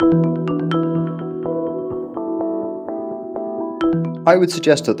I would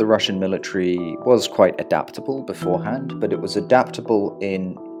suggest that the Russian military was quite adaptable beforehand, but it was adaptable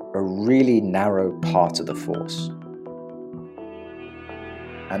in a really narrow part of the force.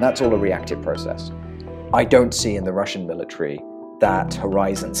 And that's all a reactive process. I don't see in the Russian military that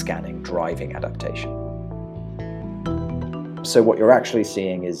horizon scanning driving adaptation. So what you're actually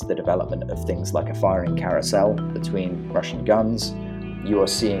seeing is the development of things like a firing carousel between Russian guns. You are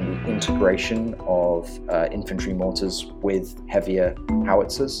seeing the integration of infantry mortars with heavier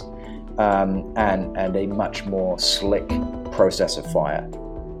howitzers and a much more slick process of fire.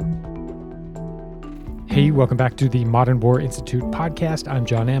 Hey, welcome back to the Modern War Institute podcast. I'm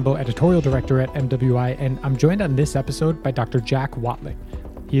John Ambo, editorial director at MWI, and I'm joined on this episode by Dr. Jack Watling.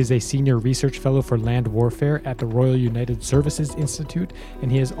 He is a senior research fellow for land warfare at the Royal United Services Institute,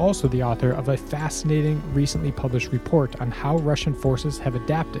 and he is also the author of a fascinating, recently published report on how Russian forces have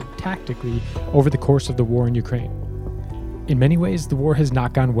adapted tactically over the course of the war in Ukraine. In many ways, the war has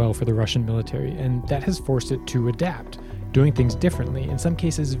not gone well for the Russian military, and that has forced it to adapt, doing things differently, in some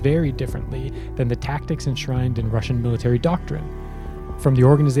cases very differently than the tactics enshrined in Russian military doctrine. From the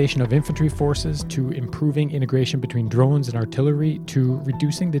organization of infantry forces to improving integration between drones and artillery to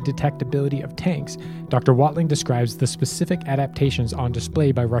reducing the detectability of tanks, Dr. Watling describes the specific adaptations on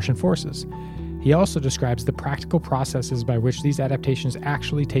display by Russian forces. He also describes the practical processes by which these adaptations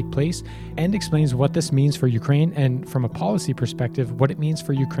actually take place and explains what this means for Ukraine and, from a policy perspective, what it means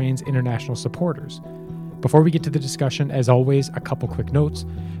for Ukraine's international supporters. Before we get to the discussion, as always, a couple quick notes.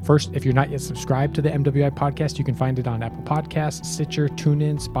 First, if you're not yet subscribed to the MWI podcast, you can find it on Apple Podcasts, Stitcher,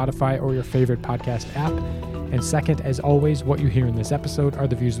 TuneIn, Spotify, or your favorite podcast app. And second, as always, what you hear in this episode are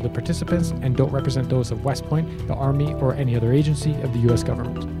the views of the participants and don't represent those of West Point, the Army, or any other agency of the U.S.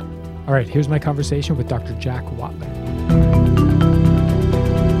 government. All right, here's my conversation with Dr. Jack Watling.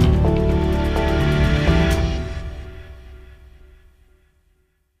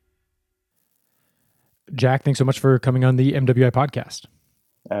 Jack, thanks so much for coming on the MWI podcast.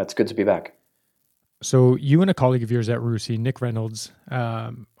 It's good to be back. So you and a colleague of yours at RUSI, Nick Reynolds,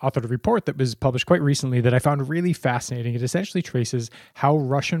 authored a report that was published quite recently that I found really fascinating. It essentially traces how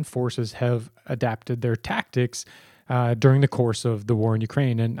Russian forces have adapted their tactics during the course of the war in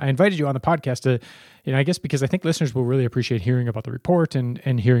Ukraine. And I invited you on the podcast to, I guess because I think listeners will really appreciate hearing about the report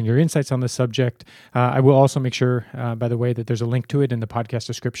and hearing your insights on the subject. I will also make sure, by the way, that there's a link to it in the podcast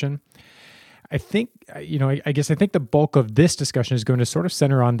description. I think, I think the bulk of this discussion is going to sort of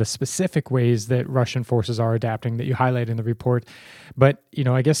center on the specific ways that Russian forces are adapting that you highlight in the report. But,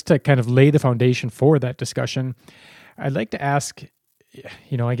 I guess to kind of lay the foundation for that discussion, I'd like to ask,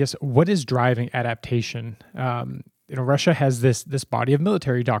 what is driving adaptation? Russia has this body of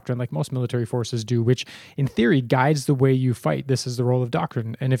military doctrine, like most military forces do, which in theory guides the way you fight. This is the role of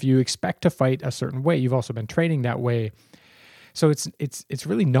doctrine. And if you expect to fight a certain way, you've also been training that way. So it's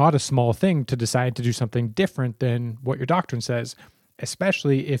really not a small thing to decide to do something different than what your doctrine says,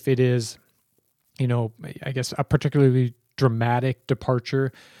 especially if it is, a particularly dramatic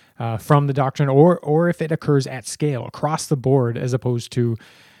departure from the doctrine, or if it occurs at scale across the board, as opposed to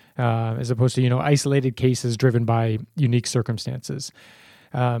isolated cases driven by unique circumstances.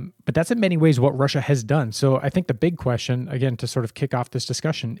 But that's in many ways what Russia has done. So I think the big question, again, to sort of kick off this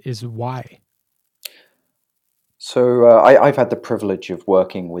discussion, is why. So I've had the privilege of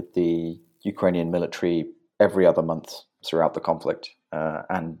working with the Ukrainian military every other month throughout the conflict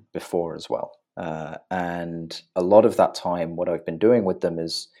and before as well. And a lot of that time, what I've been doing with them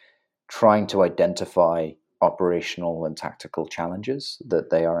is trying to identify operational and tactical challenges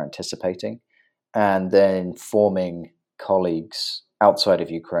that they are anticipating, and then informing colleagues outside of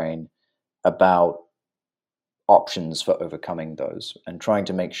Ukraine about options for overcoming those, and trying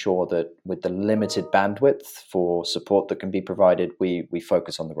to make sure that with the limited bandwidth for support that can be provided, we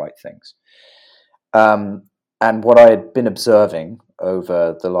focus on the right things. And what I had been observing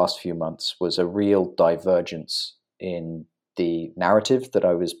over the last few months was a real divergence in the narrative that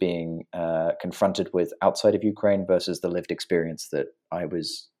I was being confronted with outside of Ukraine versus the lived experience that I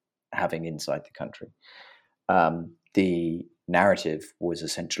was having inside the country. The narrative was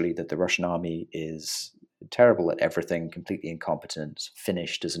essentially that the Russian army is terrible at everything, completely incompetent,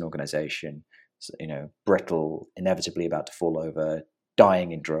 finished as an organization, brittle, inevitably about to fall over,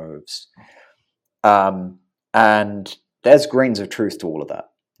 dying in droves. And there's grains of truth to all of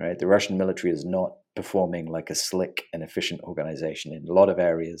that, right? The Russian military is not performing like a slick and efficient organization in a lot of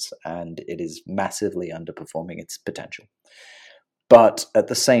areas, and it is massively underperforming its potential. But at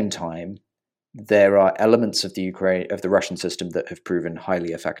the same time, there are elements of the Russian system that have proven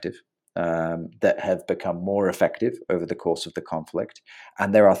highly effective. That have become more effective over the course of the conflict.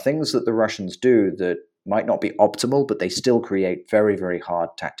 And there are things that the Russians do that might not be optimal, but they still create very, very hard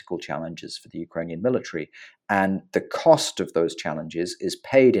tactical challenges for the Ukrainian military. And the cost of those challenges is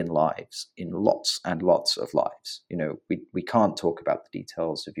paid in lives, in lots and lots of lives. We can't talk about the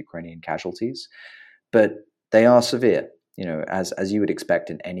details of Ukrainian casualties, but they are severe, as you would expect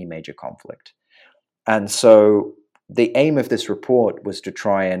in any major conflict. And so the aim of this report was to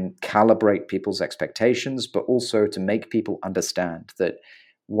try and calibrate people's expectations, but also to make people understand that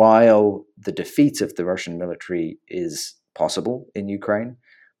while the defeat of the Russian military is possible in Ukraine,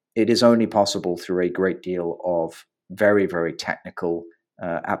 it is only possible through a great deal of very, very technical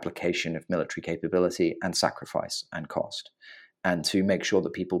application of military capability and sacrifice and cost, and to make sure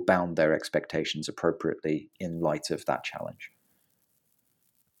that people bound their expectations appropriately in light of that challenge.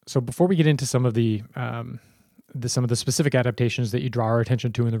 So before we get into some of the specific adaptations that you draw our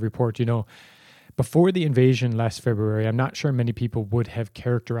attention to in the report, before the invasion last February, I'm not sure many people would have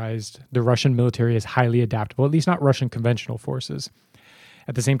characterized the Russian military as highly adaptable, at least not Russian conventional forces.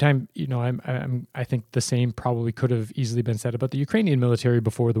 At the same time, I think the same probably could have easily been said about the Ukrainian military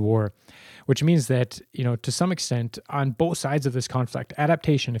before the war, which means that, to some extent, on both sides of this conflict,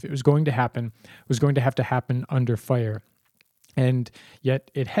 adaptation, if it was going to happen, was going to have to happen under fire. And yet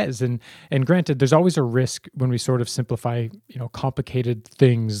it has. And granted, there's always a risk when we sort of simplify, complicated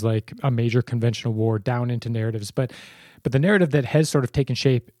things like a major conventional war down into narratives. But the narrative that has sort of taken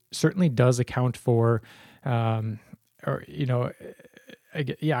shape certainly does account for, account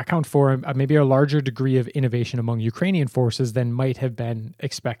for maybe a larger degree of innovation among Ukrainian forces than might have been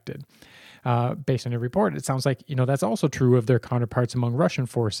expected. Based on your report, it sounds like, that's also true of their counterparts among Russian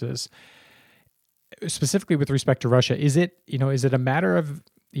forces. Specifically with respect to Russia, is it a matter of,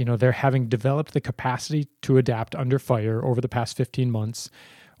 they're having developed the capacity to adapt under fire over the past 15 months?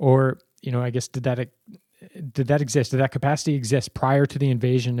 Or, I guess, did that exist? Did that capacity exist prior to the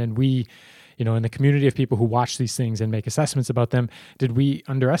invasion? And we, in the community of people who watch these things and make assessments about them, did we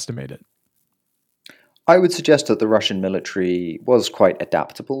underestimate it? I would suggest that the Russian military was quite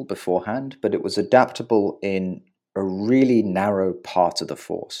adaptable beforehand, but it was adaptable in a really narrow part of the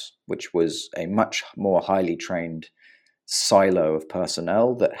force, which was a much more highly trained silo of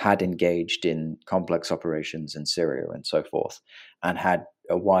personnel that had engaged in complex operations in Syria and so forth, and had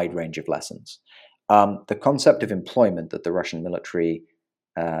a wide range of lessons. The concept of employment that the Russian military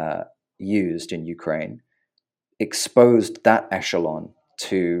used in Ukraine exposed that echelon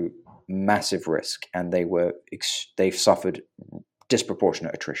to massive risk, and they've suffered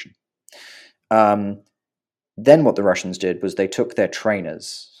disproportionate attrition. Then what the Russians did was they took their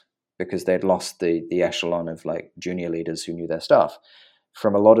trainers, because they'd lost the echelon of like junior leaders who knew their stuff,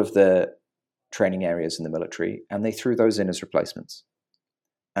 from a lot of the training areas in the military, and they threw those in as replacements.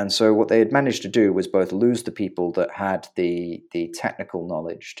 And so what they had managed to do was both lose the people that had the technical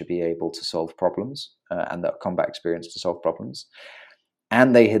knowledge to be able to solve problems and the combat experience to solve problems,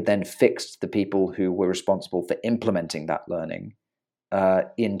 and they had then fixed the people who were responsible for implementing that learning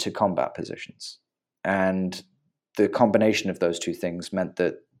into combat positions. And the combination of those two things meant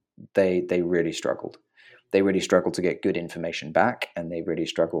that they really struggled. They really struggled to get good information back, and they really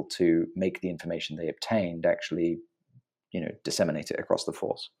struggled to make the information they obtained actually, disseminate it across the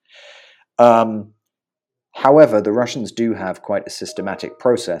force. However, the Russians do have quite a systematic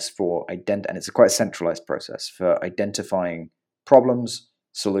process for and it's a quite centralized process for identifying problems,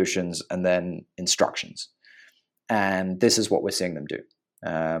 solutions, and then instructions. And this is what we're seeing them do.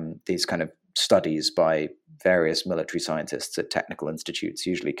 These kind of studies by various military scientists at technical institutes,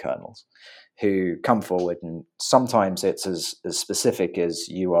 usually colonels, who come forward, and sometimes it's as specific as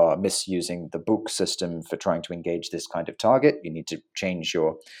you are misusing the Buk system for trying to engage this kind of target. You need to change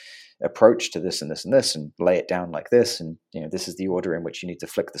your approach to this and this and this and lay it down like this, and this is the order in which you need to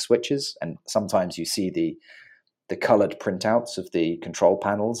flick the switches. And sometimes you see the colored printouts of the control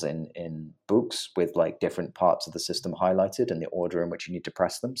panels in books with like different parts of the system highlighted and the order in which you need to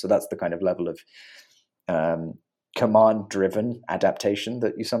press them. So that's the kind of level of command-driven adaptation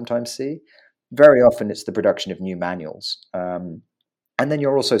that you sometimes see. Very often it's the production of new manuals. And then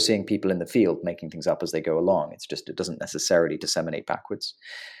you're also seeing people in the field making things up as they go along. It doesn't necessarily disseminate backwards.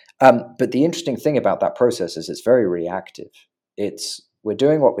 But the interesting thing about that process is it's very reactive. We're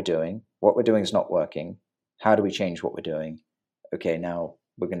doing what we're doing is not working. How do we change what we're doing? Okay, now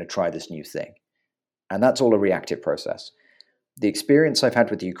we're going to try this new thing. And that's all a reactive process. The experience I've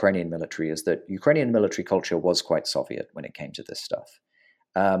had with the Ukrainian military is that Ukrainian military culture was quite Soviet when it came to this stuff.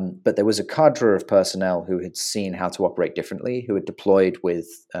 But there was a cadre of personnel who had seen how to operate differently, who had deployed with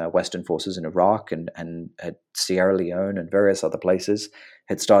Western forces in Iraq and had Sierra Leone and various other places,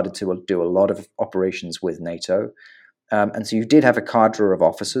 had started to do a lot of operations with NATO. And so you did have a cadre of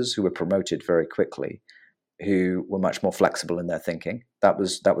officers who were promoted very quickly. who were much more flexible in their thinking. That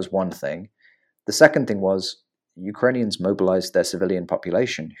was one thing. The second thing was Ukrainians mobilized their civilian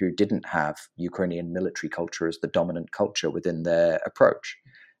population who didn't have Ukrainian military culture as the dominant culture within their approach.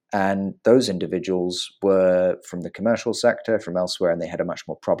 And those individuals were from the commercial sector, from elsewhere, and they had a much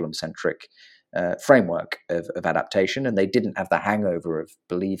more problem-centric framework of adaptation, and they didn't have the hangover of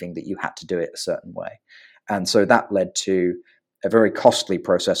believing that you had to do it a certain way. And so that led to a very costly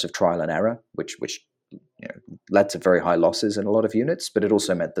process of trial and error, which led to very high losses in a lot of units, but it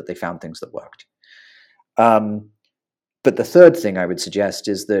also meant that they found things that worked. But the third thing I would suggest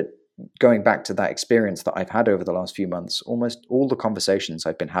is that going back to that experience that I've had over the last few months, almost all the conversations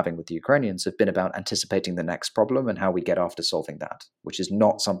I've been having with the Ukrainians have been about anticipating the next problem and how we get after solving that, which is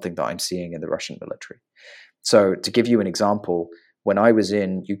not something that I'm seeing in the Russian military. So to give you an example, when I was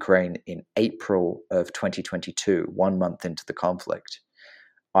in Ukraine in April of 2022, 1 month into the conflict,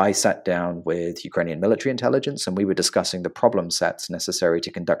 I sat down with Ukrainian military intelligence and we were discussing the problem sets necessary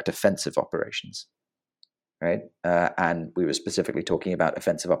to conduct offensive operations. Right, and we were specifically talking about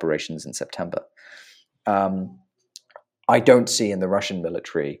offensive operations in September. I don't see in the Russian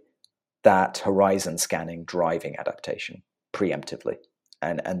military that horizon scanning driving adaptation preemptively,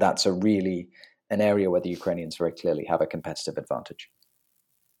 and that's an area where the Ukrainians very clearly have a competitive advantage.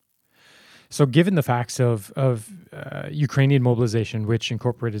 So, given the facts of Ukrainian mobilization, which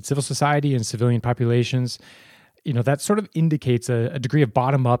incorporated civil society and civilian populations, that sort of indicates a degree of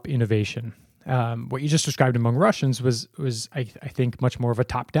bottom-up innovation. What you just described among Russians was I think much more of a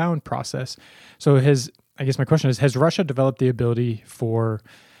top-down process. So I guess my question is, has Russia developed the ability for,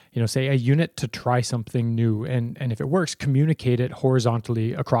 say a unit to try something new and if it works, communicate it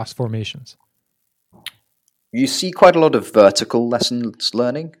horizontally across formations? You see quite a lot of vertical lessons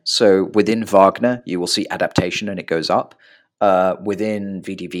learning. So within Wagner, you will see adaptation and it goes up. Within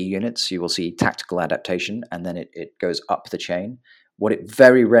VDV units, you will see tactical adaptation and then it goes up the chain. What it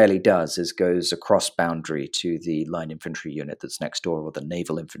very rarely does is goes across boundary to the line infantry unit that's next door or the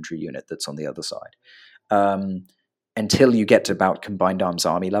naval infantry unit that's on the other side. Until you get to about combined arms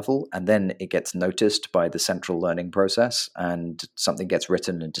army level, and then it gets noticed by the central learning process and something gets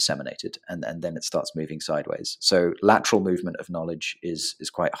written and disseminated, and then it starts moving sideways. So lateral movement of knowledge is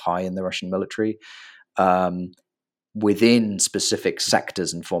quite high in the Russian military. Within specific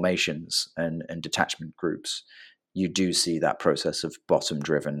sectors and formations and detachment groups, you do see that process of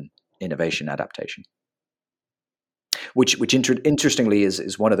bottom-driven innovation adaptation, which interestingly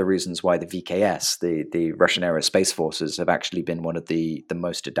is one of the reasons why the VKS, the Russian Aerospace Forces, have actually been one of the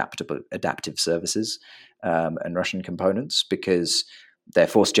most adaptive services and Russian components, because their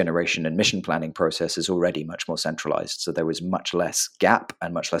force generation and mission planning process is already much more centralized. So there was much less gap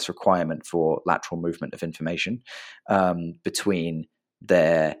and much less requirement for lateral movement of information between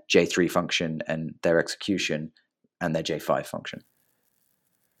their J3 function and their execution and their J5 function.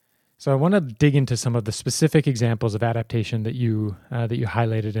 So I want to dig into some of the specific examples of adaptation that you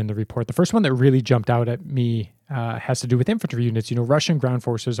highlighted in the report. The first one that really jumped out at me has to do with infantry units. Russian ground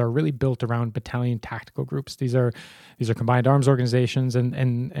forces are really built around battalion tactical groups. These are combined arms organizations,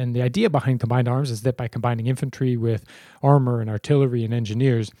 and the idea behind combined arms is that by combining infantry with armor and artillery and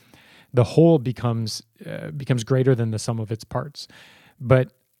engineers, the whole becomes greater than the sum of its parts.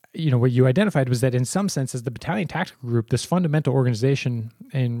 But what you identified was that in some senses, the battalion tactical group, this fundamental organization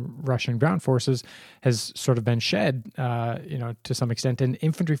in Russian ground forces, has sort of been shed, to some extent, and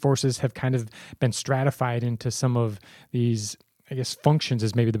infantry forces have kind of been stratified into some of these, I guess, functions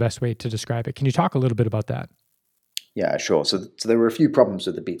is maybe the best way to describe it. Can you talk a little bit about that? Yeah, sure. So there were a few problems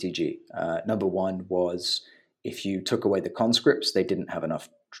with the BTG. Number one was if you took away the conscripts, they didn't have enough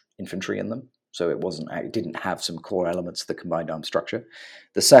infantry in them. So it didn't have some core elements of the combined arms structure.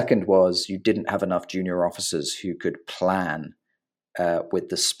 The second was you didn't have enough junior officers who could plan with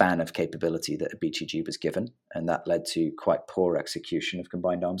the span of capability that a BTG was given, and that led to quite poor execution of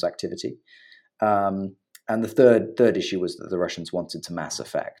combined arms activity. And the third issue was that the Russians wanted to mass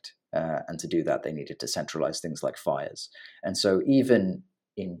effect, and to do that they needed to centralize things like fires. And so even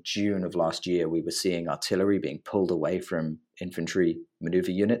in June of last year, we were seeing artillery being pulled away from infantry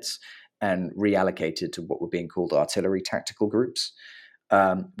maneuver units and reallocated to what were being called artillery tactical groups.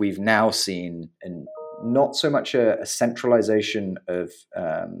 We've now seen not so much a centralization of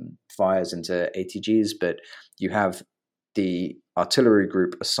fires into ATGs, but you have the artillery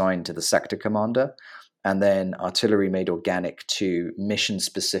group assigned to the sector commander, and then artillery made organic to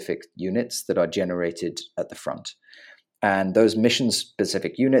mission-specific units that are generated at the front. And those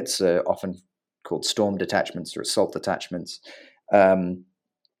mission-specific units are often called storm detachments or assault detachments,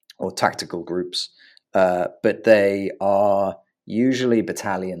 or tactical groups, but they are usually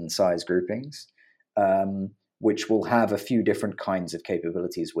battalion-size groupings, which will have a few different kinds of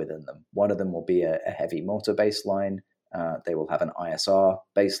capabilities within them. One of them will be a heavy mortar baseline. They will have an ISR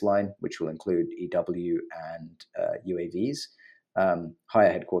baseline, which will include EW and UAVs.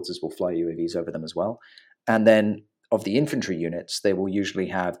 Higher headquarters will fly UAVs over them as well. And then of the infantry units, they will usually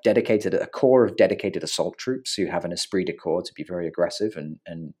have a core of dedicated assault troops who have an esprit de corps to be very aggressive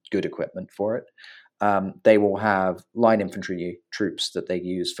and good equipment for it. They will have line infantry troops that they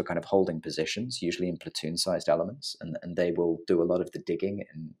use for kind of holding positions, usually in platoon-sized elements, and they will do a lot of the digging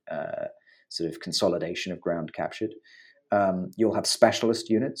and sort of consolidation of ground captured. You'll have specialist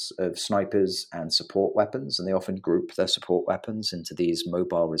units of snipers and support weapons, and they often group their support weapons into these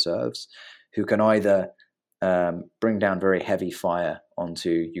mobile reserves who can either bring down very heavy fire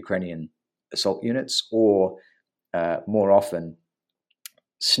onto Ukrainian assault units or more often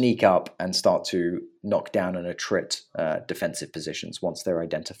sneak up and start to knock down and attrit defensive positions once they're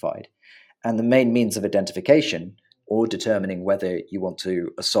identified. And the main means of identification or determining whether you want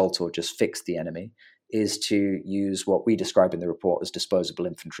to assault or just fix the enemy is to use what we describe in the report as disposable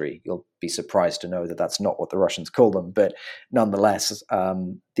infantry. You'll be surprised to know that that's not what the Russians call them, but nonetheless,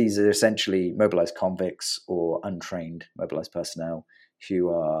 these are essentially mobilized convicts or untrained mobilized personnel who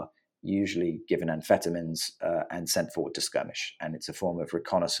are usually given amphetamines and sent forward to skirmish. And it's a form of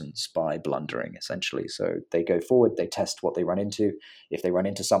reconnaissance by blundering, essentially. So they go forward, they test what they run into. If they run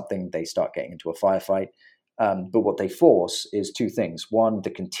into something, they start getting into a firefight. But what they force is two things. One, the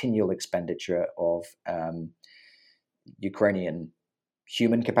continual expenditure of Ukrainian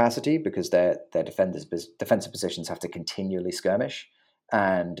human capacity, because their defensive positions have to continually skirmish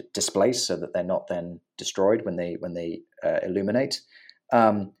and displace so that they're not then destroyed when they illuminate.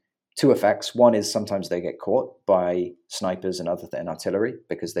 Two effects. One is sometimes they get caught by snipers and artillery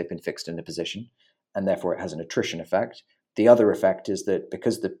because they've been fixed in a position, and therefore it has an attrition effect. The other effect is that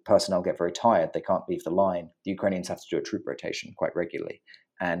because the personnel get very tired, they can't leave the line. The Ukrainians have to do a troop rotation quite regularly.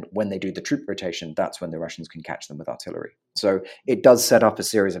 And when they do the troop rotation, that's when the Russians can catch them with artillery. So it does set up a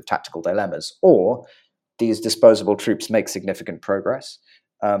series of tactical dilemmas. Or these disposable troops make significant progress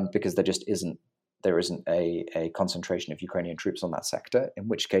because there isn't a concentration of Ukrainian troops on that sector, in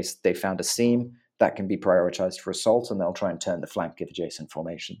which case they found a seam that can be prioritized for assault, and they'll try and turn the flank of adjacent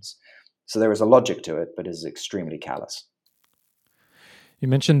formations. So there is a logic to it, but it is extremely callous. You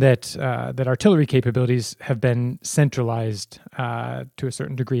mentioned that artillery capabilities have been centralized to a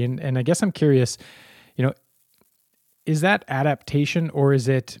certain degree, and I guess I'm curious, is that adaptation, or is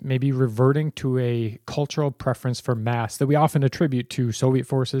it maybe reverting to a cultural preference for mass that we often attribute to Soviet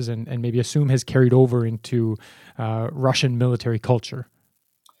forces and maybe assume has carried over into Russian military culture?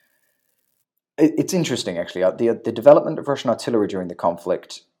 It's interesting, actually. The development of Russian artillery during the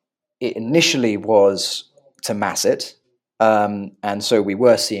conflict, it initially was to mass it. And so we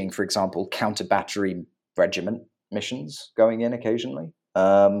were seeing, for example, counter-battery regiment missions going in occasionally,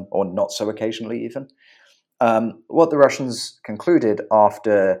 or not so occasionally even. What the Russians concluded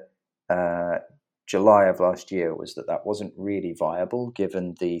after July of last year was that wasn't really viable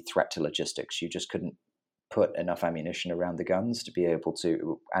given the threat to logistics. You just couldn't put enough ammunition around the guns to be able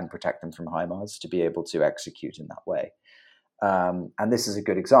to, and protect them from HIMARS, to be able to execute in that way. And this is a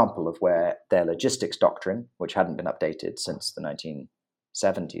good example of where their logistics doctrine, which hadn't been updated since the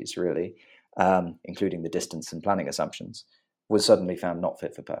 1970s, really, including the distance and planning assumptions, was suddenly found not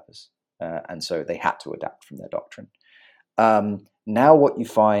fit for purpose. And so they had to adapt from their doctrine. Now what you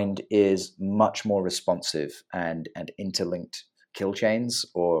find is much more responsive and interlinked kill chains,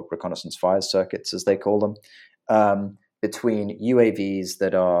 or reconnaissance fire circuits, as they call them, between UAVs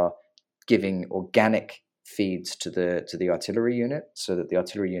that are giving organic feeds to the artillery unit so that the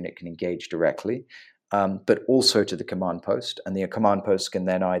artillery unit can engage directly, but also to the command post. And the command post can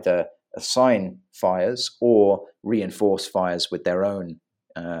then either assign fires or reinforce fires with their own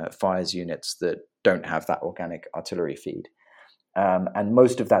fires units that don't have that organic artillery feed. And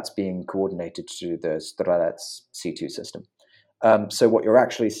most of that's being coordinated through the Strelets C2 system. So what you're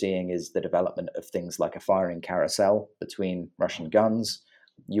actually seeing is the development of things like a firing carousel between Russian guns.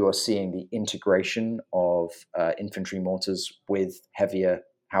 You are seeing the integration of infantry mortars with heavier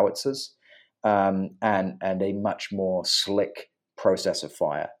howitzers, and a much more slick process of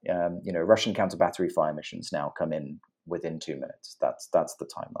fire. Russian counter-battery fire missions now come in within 2 minutes. That's the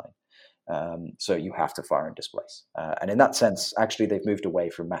timeline. So you have to fire and displace. And in that sense, actually, they've moved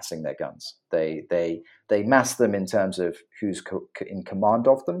away from massing their guns. They mass them in terms of who's in command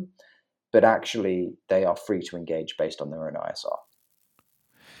of them, but actually they are free to engage based on their own ISR.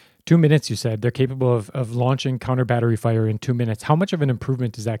 2 minutes, you said. They're capable of launching counter-battery fire in 2 minutes. How much of an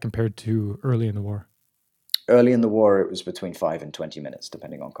improvement is that compared to early in the war? Early in the war, it was between 5 and 20 minutes,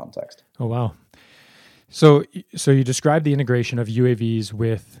 depending on context. Oh, wow. So you described the integration of UAVs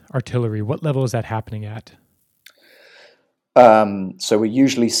with artillery. What level is that happening at? So we're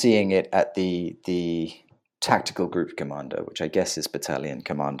usually seeing it at the tactical group commander, which I guess is battalion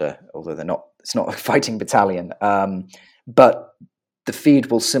commander, although it's not a fighting battalion. But the feed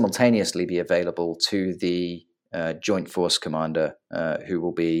will simultaneously be available to the joint force commander, who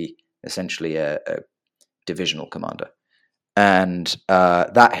will be essentially a divisional commander. And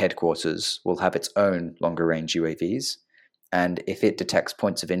that headquarters will have its own longer range UAVs. And if it detects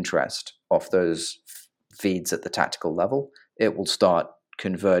points of interest off those feeds at the tactical level, it will start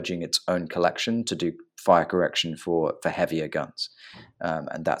converging its own collection to do fire correction for heavier guns.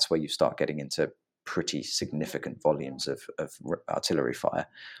 And that's where you start getting into pretty significant volumes of artillery fire,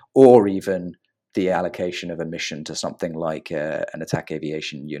 or even the allocation of a mission to something like an attack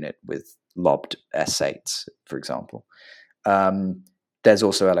aviation unit with lobbed S8s, for example. There's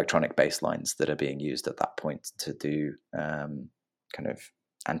also electronic baselines that are being used at that point to do kind of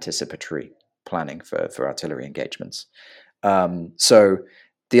anticipatory planning for artillery engagements. So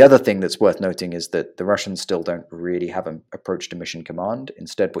the other thing that's worth noting is that the Russians still don't really have an approach to mission command.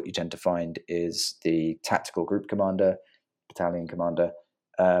 Instead, what you tend to find is the tactical group commander, battalion commander,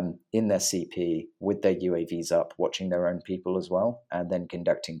 in their CP with their UAVs up, watching their own people as well, and then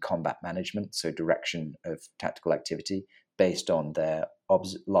conducting combat management, so direction of tactical activity based on their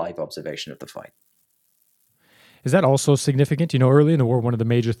live observation of the fight. Is that also significant? Early in the war, one of the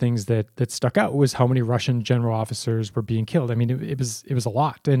major things that stuck out was how many Russian general officers were being killed. I mean, it was a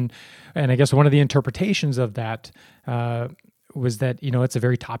lot, and I guess one of the interpretations of that was that it's a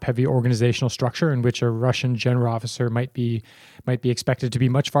very top-heavy organizational structure in which a Russian general officer might be expected to be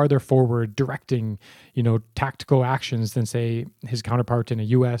much farther forward directing tactical actions than, say, his counterpart in a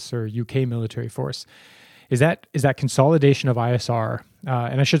U.S. or U.K. military force. Is that consolidation of ISR?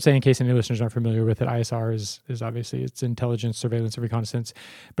 And I should say, in case any listeners aren't familiar with it, ISR is obviously it's intelligence, surveillance, and reconnaissance.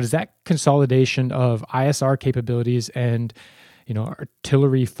 But is that consolidation of ISR capabilities and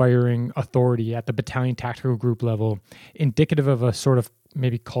artillery firing authority at the battalion tactical group level indicative of a sort of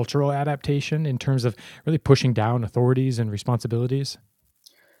maybe cultural adaptation in terms of really pushing down authorities and responsibilities?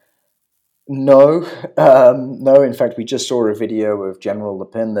 No. No. In fact, we just saw a video of General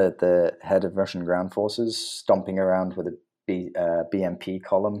Lupin, the head of Russian ground forces, stomping around with a BMP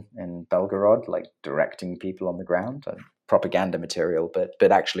column in Belgorod, like directing people on the ground. Propaganda material,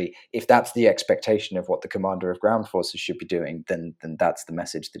 but actually, if that's the expectation of what the commander of ground forces should be doing, then that's the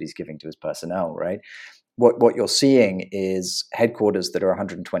message that he's giving to his personnel, right? What you're seeing is headquarters that are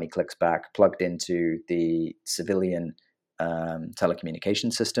 120 clicks back, plugged into the civilian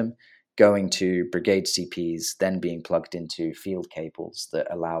telecommunication system, going to brigade CPs, then being plugged into field cables that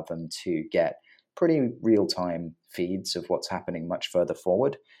allow them to get pretty real-time feeds of what's happening much further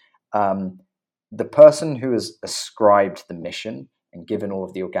forward. The person who has ascribed the mission and given all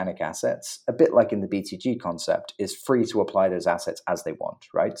of the organic assets, a bit like in the BTG concept, is free to apply those assets as they want,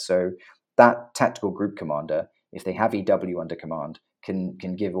 right? So that tactical group commander, if they have EW under command, can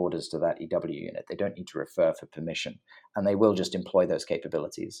give orders to that EW unit. They don't need to refer for permission, and they will just employ those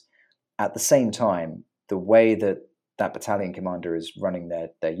capabilities. At the same time, the way that battalion commander is running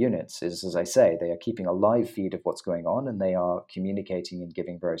their units is, as I say, they are keeping a live feed of what's going on, and they are communicating and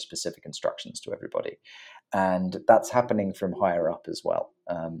giving very specific instructions to everybody. And that's happening from higher up as well.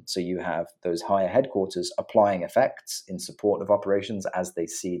 So you have those higher headquarters applying effects in support of operations as they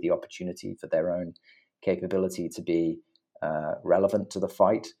see the opportunity for their own capability to be relevant to the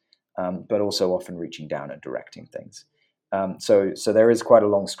fight, but also often reaching down and directing things. So there is quite a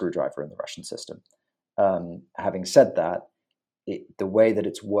long screwdriver in the Russian system. Having said that, the way that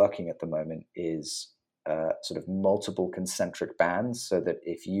it's working at the moment is sort of multiple concentric bands, so that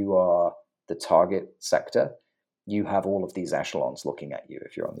if you are the target sector, you have all of these echelons looking at you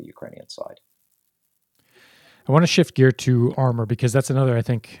if you're on the Ukrainian side. I want to shift gear to armor, because that's another, I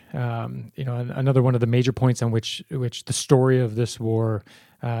think, another one of the major points on which the story of this war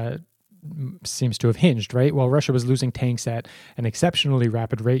seems to have hinged, right? While Russia was losing tanks at an exceptionally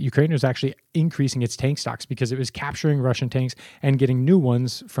rapid rate, Ukraine was actually increasing its tank stocks because it was capturing Russian tanks and getting new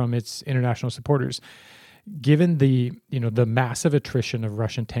ones from its international supporters. Given the massive attrition of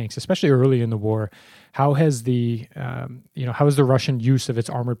Russian tanks, especially early in the war, how has the Russian use of its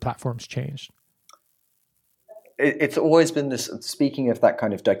armored platforms changed? It's always been this, speaking of that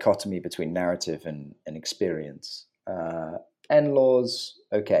kind of dichotomy between narrative and experience, NLAWs,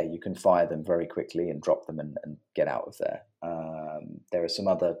 okay, you can fire them very quickly and drop them and get out of there. There are some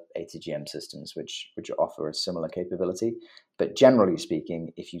other ATGM systems which offer a similar capability, But generally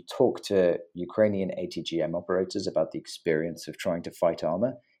speaking, if you talk to Ukrainian ATGM operators about the experience of trying to fight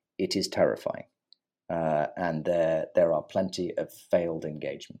armor, it is terrifying. And there are plenty of failed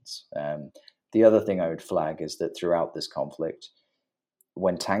engagements. The other thing I would flag is that throughout this conflict,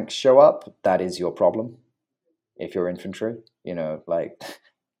 when tanks show up, that is your problem. If you're infantry, that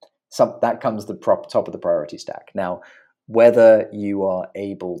comes the top of the priority stack. Now, whether you are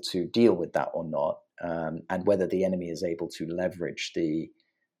able to deal with that or not, and whether the enemy is able to leverage the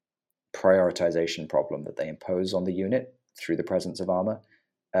prioritization problem that they impose on the unit through the presence of armor,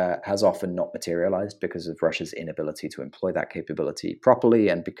 has often not materialized because of Russia's inability to employ that capability properly,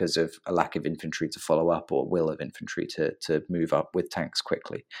 and because of a lack of infantry to follow up or will of infantry to move up with tanks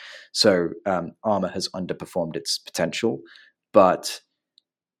quickly. So armor has underperformed its potential, but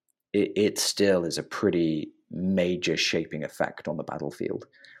it still is a pretty major shaping effect on the battlefield.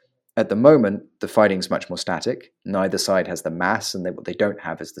 At the moment, the fighting's much more static. Neither side has the mass, and what they don't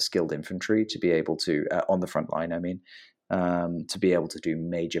have is the skilled infantry to be able to, on the front line, to be able to do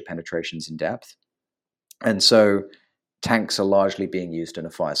major penetrations in depth. And so tanks are largely being used in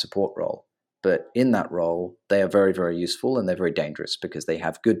a fire support role. But in that role, they are very, very useful, and they're very dangerous because they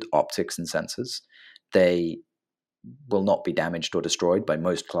have good optics and sensors. They will not be damaged or destroyed by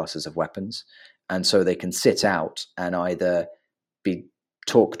most classes of weapons. And so they can sit out and either be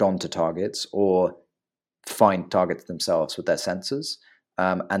talked onto targets or find targets themselves with their sensors,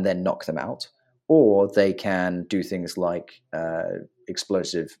 and then knock them out. Or they can do things like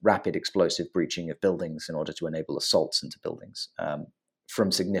rapid explosive breaching of buildings in order to enable assaults into buildings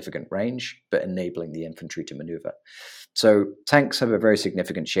from significant range, but enabling the infantry to maneuver. So tanks have a very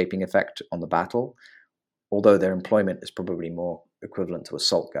significant shaping effect on the battle, although their employment is probably more equivalent to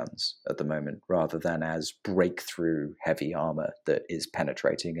assault guns at the moment, rather than as breakthrough heavy armor that is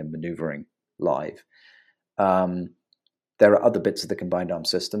penetrating and maneuvering live. There are other bits of the combined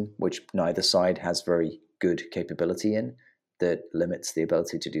arms system which neither side has very good capability in that limits the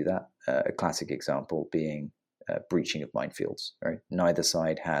ability to do that. A classic example being breaching of minefields. Right? Neither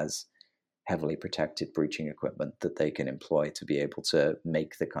side has heavily protected breaching equipment that they can employ to be able to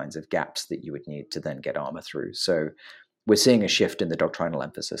make the kinds of gaps that you would need to then get armor through. So we're seeing a shift in the doctrinal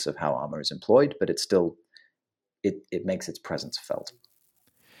emphasis of how armor is employed, but it's still, it makes its presence felt.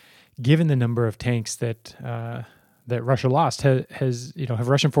 Given the number of tanks that Russia lost, have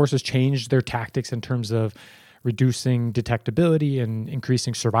Russian forces changed their tactics in terms of reducing detectability and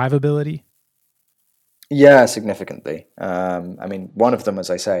increasing survivability? Yeah, significantly. One of them,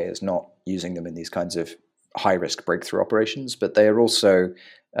 as I say, is not using them in these kinds of high-risk breakthrough operations, but they are also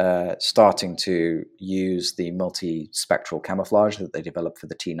starting to use the multi-spectral camouflage that they developed for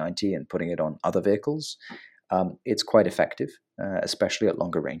the T-90 and putting it on other vehicles. It's quite effective, especially at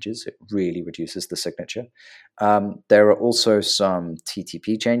longer ranges. It really reduces the signature. There are also some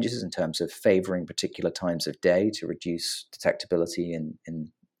TTP changes in terms of favoring particular times of day to reduce detectability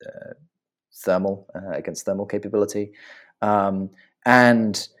in thermal against thermal capability.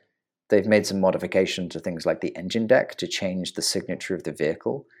 And they've made some modification to things like the engine deck to change the signature of the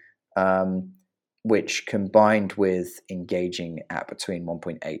vehicle, which combined with engaging at between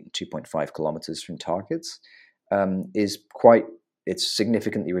 1.8 and 2.5 kilometers from targets it's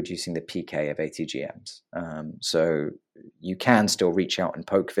significantly reducing the PK of ATGMs. So you can still reach out and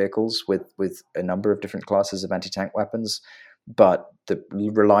poke vehicles with a number of different classes of anti-tank weapons, but the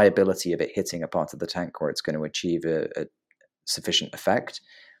reliability of it hitting a part of the tank where it's going to achieve a sufficient effect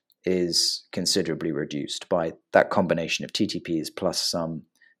is considerably reduced by that combination of TTPs plus some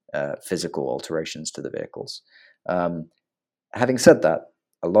physical alterations to the vehicles. Having said that,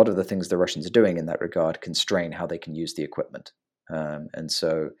 a lot of the things the Russians are doing in that regard constrain how they can use the equipment. And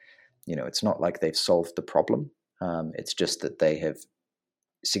so, it's not like they've solved the problem. It's just that they have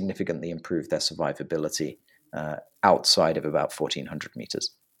significantly improved their survivability outside of about 1,400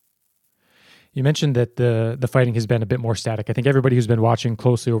 meters. You mentioned that the fighting has been a bit more static. I think everybody who's been watching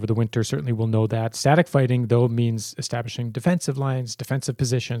closely over the winter certainly will know that. Static fighting, though, means establishing defensive lines, defensive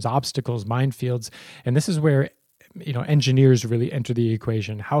positions, obstacles, minefields. And this is where, engineers really enter the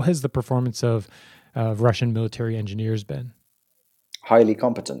equation. How has the performance of Russian military engineers been? Highly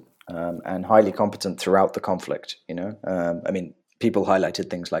competent, and highly competent throughout the conflict. People highlighted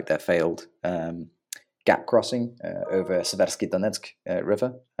things like their failed gap crossing over Seversky Donetsk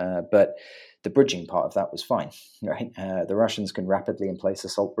River, but the bridging part of that was fine, right? The Russians can rapidly emplace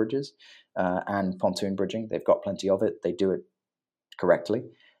assault bridges and pontoon bridging. They've got plenty of it. They do it correctly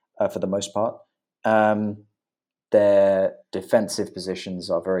for the most part. Their defensive positions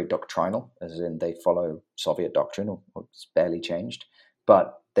are very doctrinal, as in they follow Soviet doctrine, or it's barely changed,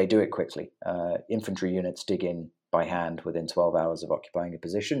 but they do it quickly. Infantry units dig in by hand within 12 hours of occupying a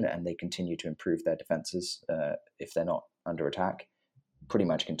position, and they continue to improve their defenses if they're not under attack pretty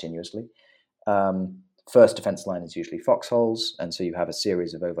much continuously. First defense line is usually foxholes, and so you have a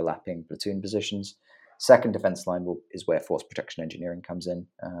series of overlapping platoon positions. Second defense line is where force protection engineering comes in,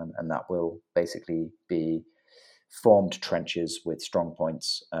 and that will basically be formed trenches with strong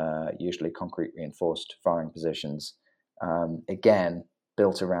points, usually concrete reinforced firing positions, again,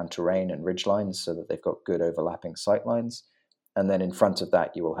 built around terrain and ridge lines so that they've got good overlapping sight lines. And then in front of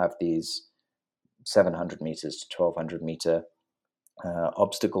that, you will have these 700 meters to 1200 meter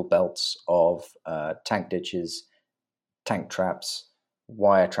obstacle belts of tank ditches, tank traps,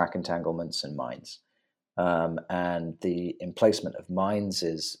 wire track entanglements, and mines. And the emplacement of mines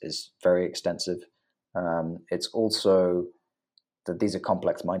is very extensive. It's also that these are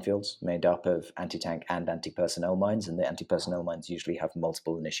complex minefields made up of anti-tank and anti-personnel mines, and the anti-personnel mines usually have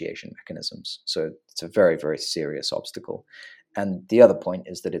multiple initiation mechanisms. So it's a very, very serious obstacle. And the other point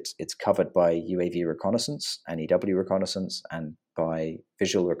is that it's covered by UAV reconnaissance and EW reconnaissance and by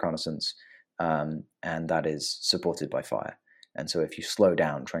visual reconnaissance, and that is supported by fire. And so if you slow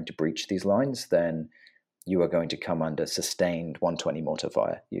down trying to breach these lines, then you are going to come under sustained 120 mortar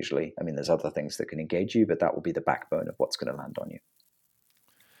fire, usually. I mean, there's other things that can engage you, but that will be the backbone of what's going to land on you.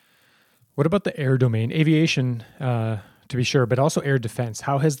 What about the air domain? Aviation, to be sure, but also air defense.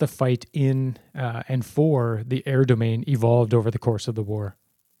 How has the fight in and for the air domain evolved over the course of the war?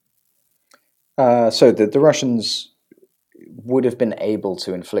 So the Russians would have been able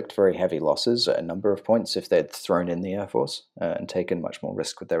to inflict very heavy losses at a number of points if they'd thrown in the Air Force and taken much more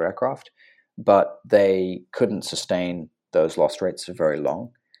risk with their aircraft. But they couldn't sustain those loss rates for very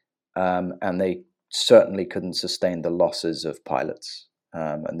long. And they certainly couldn't sustain the losses of pilots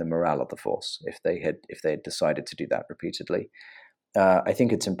and the morale of the force if they had decided to do that repeatedly. I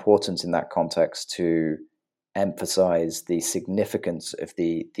think it's important in that context to emphasize the significance of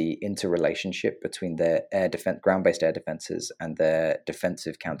the interrelationship between their ground-based air defenses and their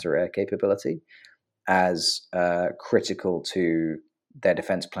defensive counter-air capability as critical to their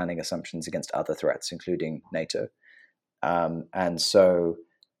defense planning assumptions against other threats, including NATO. And so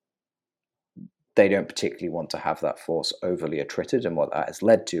they don't particularly want to have that force overly attrited. And what that has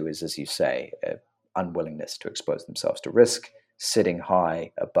led to is, as you say, unwillingness to expose themselves to risk, sitting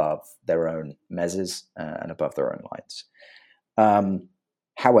high above their own meses and above their own lines.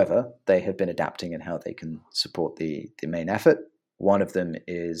 However, they have been adapting in how they can support the main effort. One of them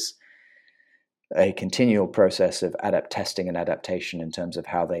is a continual process of testing and adaptation in terms of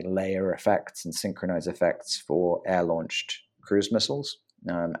how they layer effects and synchronize effects for air-launched cruise missiles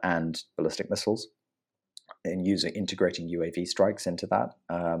and ballistic missiles, and integrating UAV strikes into that.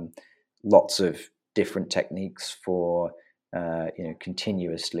 Lots of different techniques for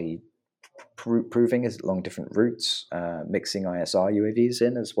continuously proving along different routes, mixing ISR UAVs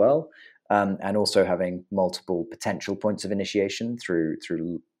in as well, and also having multiple potential points of initiation through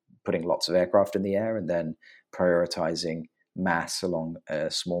putting lots of aircraft in the air and then prioritizing mass along a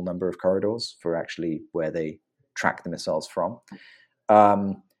small number of corridors for actually where they track the missiles from.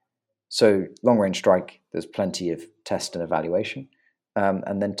 So long-range strike, there's plenty of test and evaluation.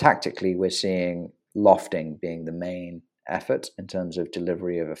 And then tactically, we're seeing lofting being the main effort in terms of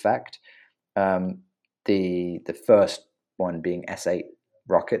delivery of effect. The first one being S-8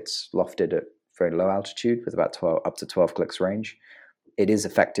 rockets lofted at very low altitude with about up to 12 clicks range. It is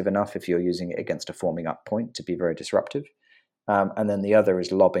effective enough if you're using it against a forming up point to be very disruptive. And then the other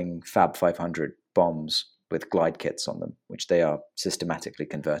is lobbing Fab 500 bombs with glide kits on them, which they are systematically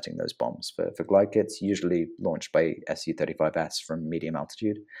converting those bombs for glide kits, usually launched by Su-35S from medium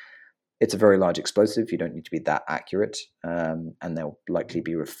altitude. It's a very large explosive. You don't need to be that accurate, and they'll likely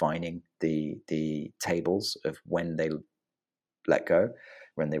be refining the tables of when they let go,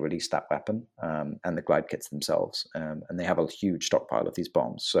 when they release that weapon, and the glide kits themselves. And they have a huge stockpile of these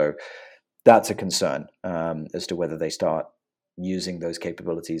bombs. So that's a concern as to whether they start using those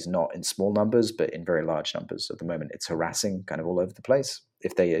capabilities not in small numbers, but in very large numbers. At the moment, it's harassing kind of all over the place.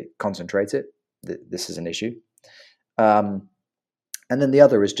 If they concentrate it, this is an issue. And then the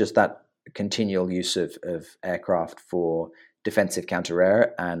other is just that continual use of aircraft for defensive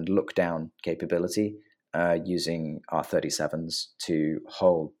counter-air and look-down capability, using R-37s to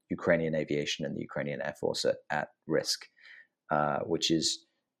hold Ukrainian aviation and the Ukrainian Air Force at risk, which is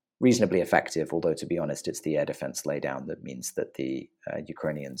reasonably effective, although to be honest, it's the air defense laydown that means that the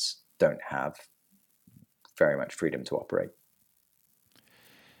Ukrainians don't have very much freedom to operate.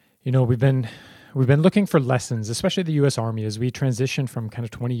 You know, we've been we've been looking for lessons, especially the U.S. Army, as we transition from kind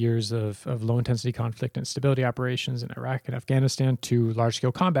of 20 years of low intensity conflict and stability operations in Iraq and Afghanistan to large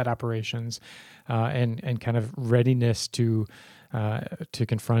scale combat operations, and kind of readiness to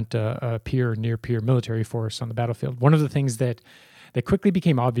confront a near peer military force on the battlefield. One of the things that quickly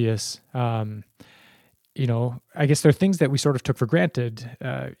became obvious, I guess there are things that we sort of took for granted,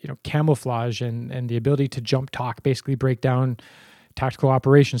 camouflage and the ability to jump talk, basically break down tactical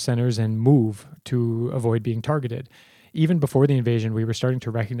operations centers and move to avoid being targeted. Even before the invasion, we were starting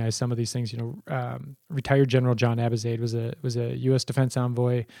to recognize some of these things. Retired General John Abizaid was a U.S. defense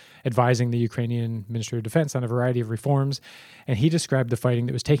envoy advising the Ukrainian Ministry of Defense on a variety of reforms, and he described the fighting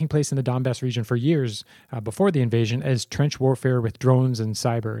that was taking place in the Donbass region for years before the invasion as trench warfare with drones and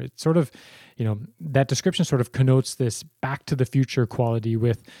cyber. It sort of, that description sort of connotes this back to the future quality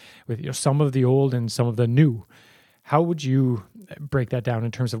with some of the old and some of the new. How would you break that down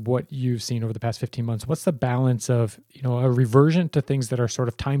in terms of what you've seen over the past 15 months? What's the balance of, a reversion to things that are sort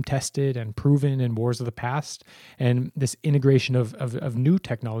of time-tested and proven in wars of the past, and this integration of new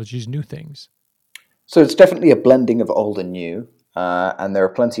technologies, new things? So it's definitely a blending of old and new. And there are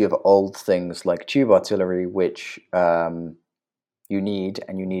plenty of old things like tube artillery, which you need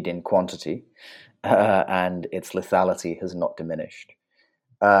in quantity, and its lethality has not diminished.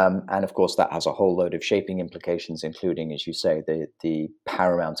 And of course, that has a whole load of shaping implications, including, as you say, the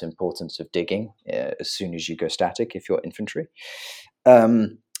paramount importance of digging as soon as you go static if you're infantry.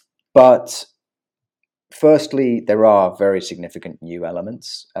 But firstly, there are very significant new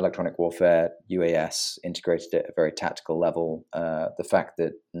elements. Electronic warfare, UAS, integrated at a very tactical level. The fact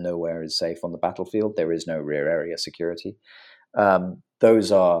that nowhere is safe on the battlefield, there is no rear area security.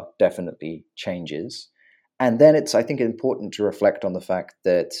 Those are definitely changes. And then it's, I think, important to reflect on the fact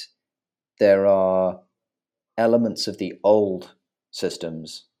that there are elements of the old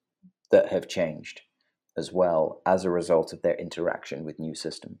systems that have changed as well as a result of their interaction with new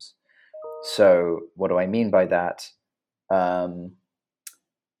systems. So what do I mean by that?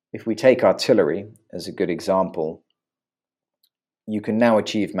 If we take artillery as a good example, you can now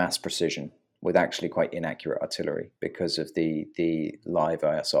achieve mass precision with actually quite inaccurate artillery because of the live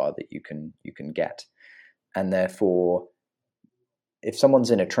ISR that you can get. And therefore, if someone's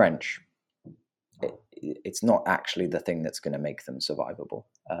in a trench, it's not actually the thing that's going to make them survivable.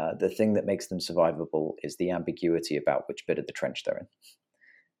 The thing that makes them survivable is the ambiguity about which bit of the trench they're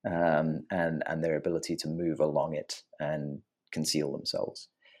in, and their ability to move along it and conceal themselves.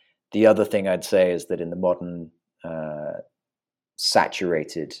 The other thing I'd say is that in the modern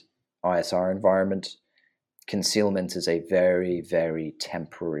saturated ISR environment, concealment is a very, very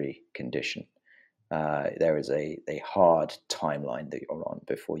temporary condition. There is a hard timeline that you're on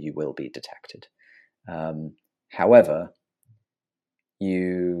before you will be detected. However,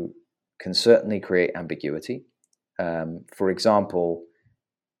 you can certainly create ambiguity. For example,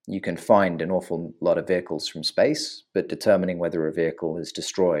 you can find an awful lot of vehicles from space, but determining whether a vehicle is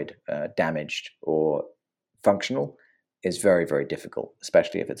destroyed, damaged, or functional is very, very difficult,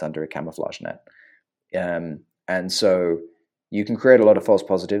 especially if it's under a camouflage net. And so you can create a lot of false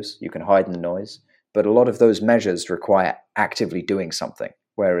positives. You can hide in the noise. But a lot of those measures require actively doing something,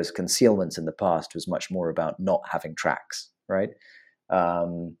 whereas concealment in the past was much more about not having tracks, right?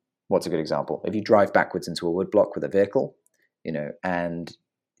 What's a good example? If you drive backwards into a woodblock with a vehicle, and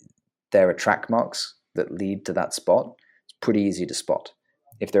there are track marks that lead to that spot, it's pretty easy to spot.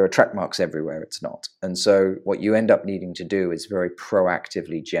 If there are track marks everywhere, it's not. And so what you end up needing to do is very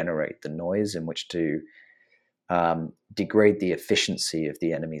proactively generate the noise in which to degrade the efficiency of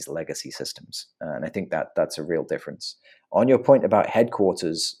the enemy's legacy systems. And I think that's a real difference. On your point about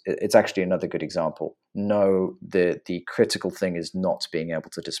headquarters, it's actually another good example. No, the critical thing is not being able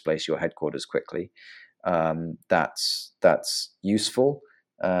to displace your headquarters quickly. That's useful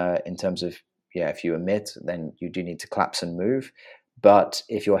in terms of, if you emit, then you do need to collapse and move. But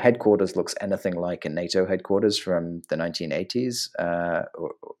if your headquarters looks anything like a NATO headquarters from the 1980s,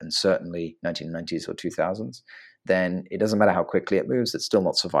 and certainly 1990s or 2000s, then it doesn't matter how quickly it moves, it's still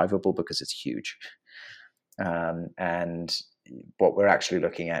not survivable because it's huge. And what we're actually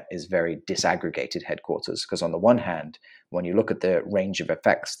looking at is very disaggregated headquarters, because on the one hand, when you look at the range of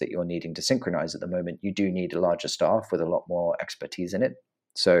effects that you're needing to synchronize at the moment, you do need a larger staff with a lot more expertise in it.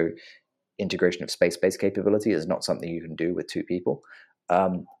 So integration of space-based capability is not something you can do with two people.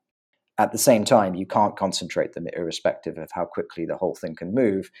 At the same time, you can't concentrate them irrespective of how quickly the whole thing can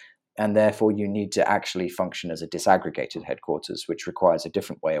move. And therefore, you need to actually function as a disaggregated headquarters, which requires a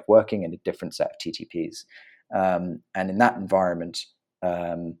different way of working and a different set of TTPs. And in that environment,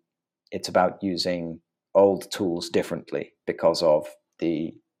 it's about using old tools differently because of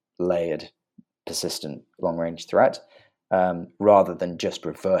the layered persistent long-range threat, rather than just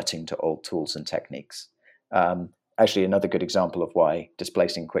reverting to old tools and techniques. Actually, another good example of why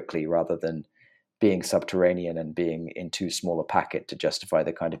displacing quickly rather than being subterranean and being in too small a packet to justify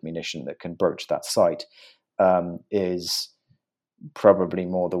the kind of munition that can broach that site is probably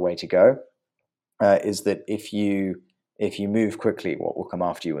more the way to go. Is that if you move quickly, what will come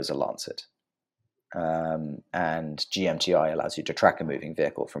after you is a Lancet. And GMTI allows you to track a moving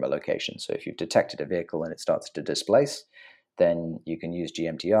vehicle from a location. So if you've detected a vehicle and it starts to displace, then you can use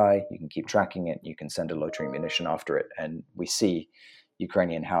GMTI, you can keep tracking it, you can send a loitering munition after it. And we see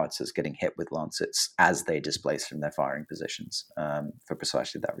Ukrainian howitzers getting hit with Lancets as they displace from their firing positions for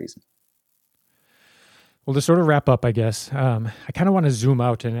precisely that reason. Well, to sort of wrap up, I guess I kind of want to zoom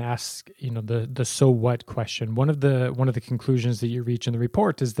out and ask, the so what question. One of the conclusions that you reach in the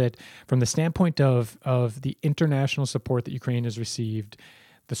report is that, from the standpoint of the international support that Ukraine has received,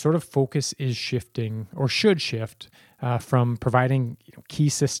 the sort of focus is shifting, or should shift, from providing key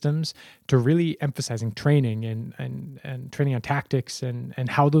systems to really emphasizing training and training on tactics and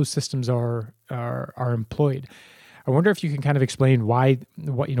how those systems are employed. I wonder if you can kind of explain why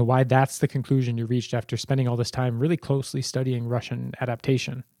that's the conclusion you reached after spending all this time really closely studying Russian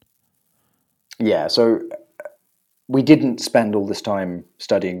adaptation. Yeah, so we didn't spend all this time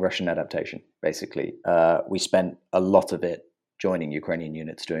studying Russian adaptation, basically. We spent a lot of it joining Ukrainian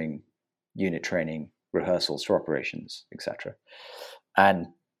units, doing unit training, rehearsals for operations, etc. And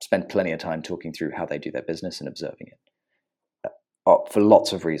spent plenty of time talking through how they do their business and observing it. For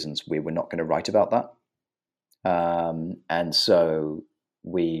lots of reasons, we were not going to write about that. And so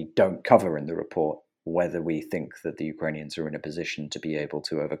we don't cover in the report whether we think that the Ukrainians are in a position to be able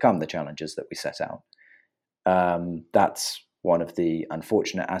to overcome the challenges that we set out. That's one of the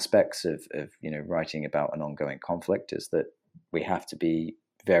unfortunate aspects of writing about an ongoing conflict, is that we have to be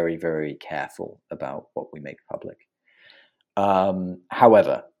very, very careful about what we make public.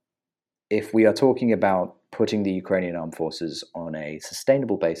 However, if we are talking about putting the Ukrainian armed forces on a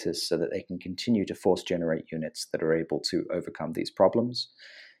sustainable basis so that they can continue to force generate units that are able to overcome these problems,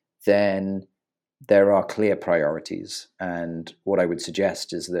 then there are clear priorities. And what I would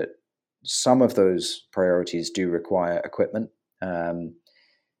suggest is that some of those priorities do require equipment, EW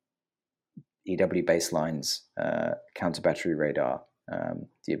baselines, counter-battery radar,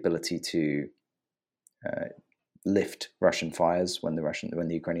 the ability to lift Russian fires when the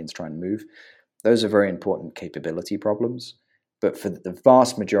Ukrainians try and move. Those are very important capability problems. But for the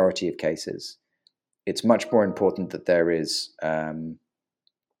vast majority of cases, it's much more important that there is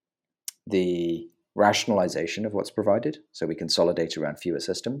the rationalization of what's provided, so we consolidate around fewer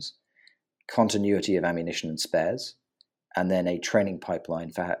systems, continuity of ammunition and spares, and then a training pipeline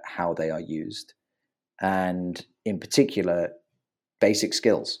for how they are used. And in particular, basic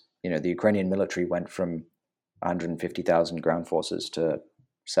skills. The Ukrainian military went from 150,000 ground forces to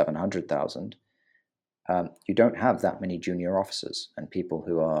 700,000. You don't have that many junior officers and people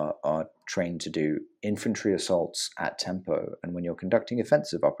who are trained to do infantry assaults at tempo. And when you're conducting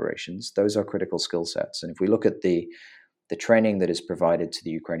offensive operations, those are critical skill sets. And if we look at the training that is provided to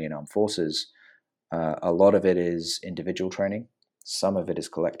the Ukrainian armed forces, a lot of it is individual training. Some of it is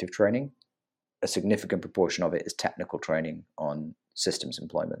collective training. A significant proportion of it is technical training on systems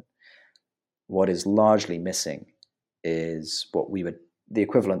employment. What is largely missing is the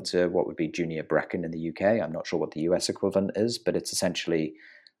equivalent to what would be junior Brecon in the UK. I'm not sure what the US equivalent is, but it's essentially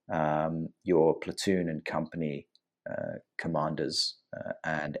your platoon and company commanders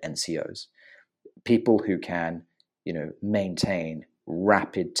and NCOs, people who can, maintain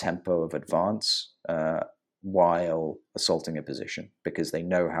rapid tempo of advance while assaulting a position, because they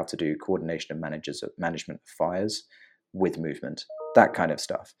know how to do coordination and management of fires with movement, that kind of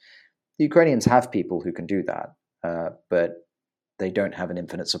stuff. The Ukrainians have people who can do that, but they don't have an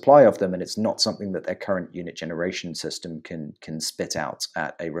infinite supply of them, and it's not something that their current unit generation system can spit out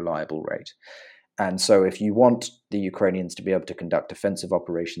at a reliable rate. And so if you want the Ukrainians to be able to conduct offensive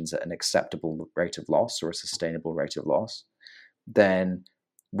operations at an acceptable rate of loss or a sustainable rate of loss, then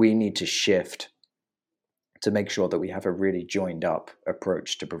we need to shift to make sure that we have a really joined up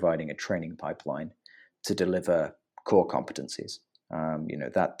approach to providing a training pipeline to deliver core competencies.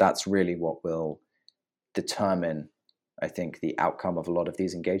 That's really what will determine, I think, the outcome of a lot of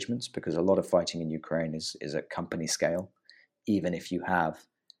these engagements, because a lot of fighting in Ukraine is at company scale, even if you have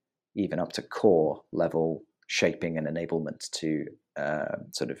even up to core level shaping and enablement to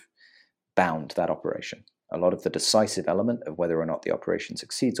sort of bound that operation. A lot of the decisive element of whether or not the operation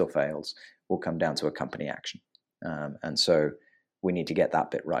succeeds or fails will come down to a company action. And so we need to get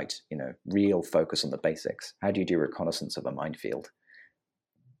that bit right, real focus on the basics. How do you do reconnaissance of a minefield?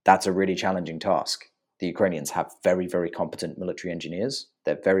 that's a really challenging task. The Ukrainians have very, very competent military engineers.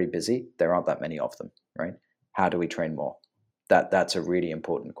 They're very busy. There aren't that many of them, right? How do we train more? That's a really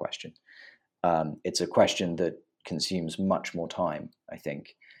important question. It's a question that consumes much more time, I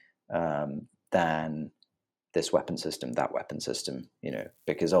think, than this weapon system, that weapon system,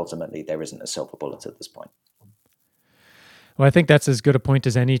 because ultimately there isn't a silver bullet at this point. Well, I think that's as good a point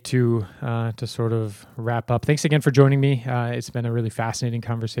as any to sort of wrap up. Thanks again for joining me. It's been a really fascinating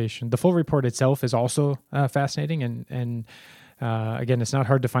conversation. The full report itself is also fascinating, and again, it's not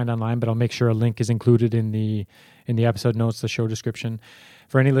hard to find online, but I'll make sure a link is included in the episode notes, the show description.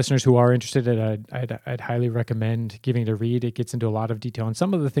 For any listeners who are interested, I'd highly recommend giving it a read. It gets into a lot of detail on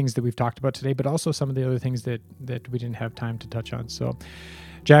some of the things that we've talked about today, but also some of the other things that we didn't have time to touch on. So,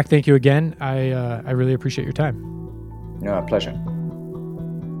 Jack, thank you again. I really appreciate your time. No, a pleasure.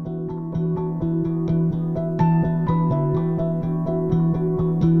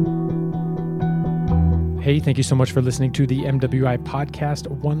 Hey, thank you so much for listening to the MWI podcast.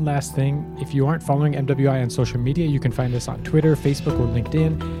 One last thing, if you aren't following MWI on social media, you can find us on Twitter, Facebook, or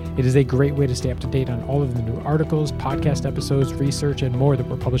LinkedIn. It is a great way to stay up to date on all of the new articles, podcast episodes, research, and more that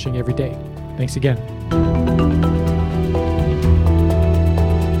we're publishing every day. Thanks again.